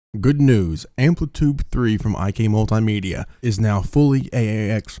Good news, AmpliTube 3 from IKmultimedia is now fully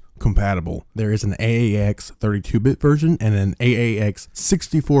AAX compatible. There is an AAX 32-bit version and an AAX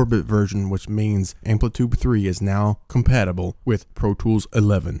 64-bit version, which means AmpliTube 3 is now compatible with Pro Tools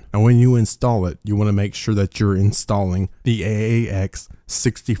 11. Now when you install it, you want to make sure that you're installing the AAX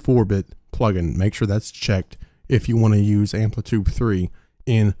 64-bit plugin. Make sure that's checked if you want to use AmpliTube 3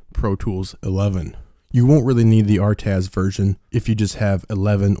 in Pro Tools 11. You won't really need the RTAS version if you just have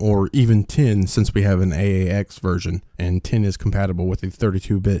 11 or even 10, since we have an AAX version and 10 is compatible with a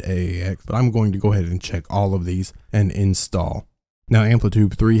 32-bit AAX, but I'm going to go ahead and check all of these and install. Now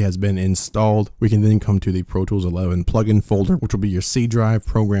AmpliTube 3 has been installed. We can then come to the Pro Tools 11 plugin folder, which will be your C drive,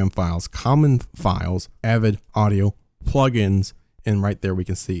 program files, common files, Avid audio, plugins, and right there we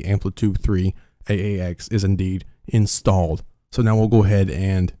can see AmpliTube 3 AAX is indeed installed. So now we'll go ahead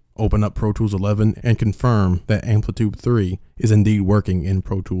and open up Pro Tools 11 and confirm that AmpliTube 3 is indeed working in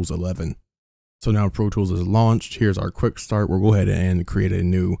Pro Tools 11. So now Pro Tools is launched. Here's our quick start. We'll go ahead and create a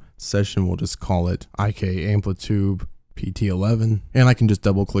new session. We'll just call it IKmultimedia PT11, and I can just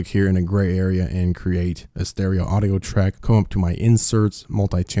double click here in a gray area and create a stereo audio track. Come up to my inserts,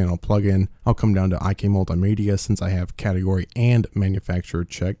 multi-channel plugin. I'll come down to IKmultimedia since I have category and manufacturer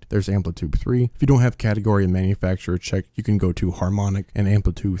checked. There's AmpliTube 3. If you don't have category and manufacturer checked, you can go to harmonic and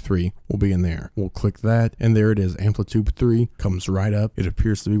AmpliTube 3 will be in there. We'll click that and there it is. AmpliTube 3 comes right up. It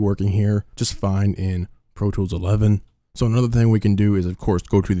appears to be working here just fine in Pro Tools 11. So another thing we can do is of course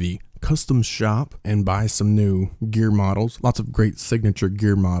go to the custom shop and buy some new gear models. Lots of great signature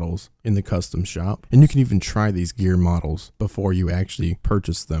gear models in the custom shop, and you can even try these gear models before you actually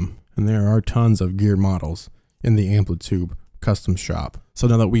purchase them. And there are tons of gear models in the AmpliTube custom shop. So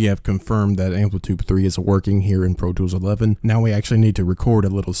now that we have confirmed that AmpliTube 3 is working here in Pro Tools 11, now we actually need to record a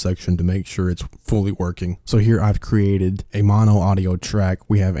little section to make sure it's fully working. So here I've created a mono audio track.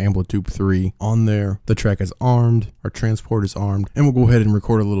 We have AmpliTube 3 on there. The track is armed, our transport is armed, and we'll go ahead and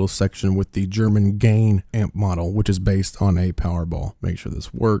record a little section with the German gain amp model, which is based on a Powerball. Make sure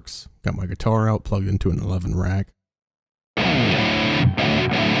this works. Got my guitar out, plugged into an 11 rack.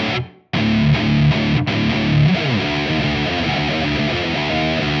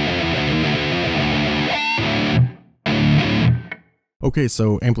 Okay,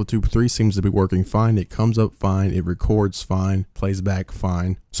 so AmpliTube 3 seems to be working fine. It comes up fine, it records fine, plays back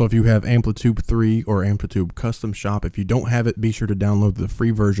fine. So if you have AmpliTube 3 or AmpliTube Custom Shop, if you don't have it, be sure to download the free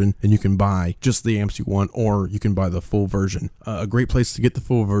version and you can buy just the amps you want, or you can buy the full version. A great place to get the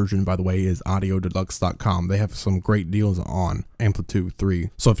full version, by the way, is audiodeluxe.com. They have some great deals on AmpliTube 3.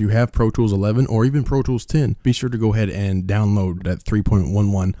 So if you have Pro Tools 11 or even Pro Tools 10, be sure to go ahead and download that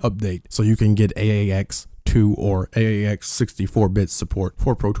 3.11 update so you can get AAX 2 or AAX 64-bit support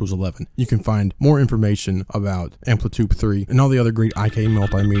for Pro Tools 11. You can find more information about AmpliTube 3 and all the other great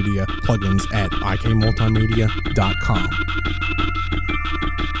IKmultimedia plugins at IKmultimedia.com.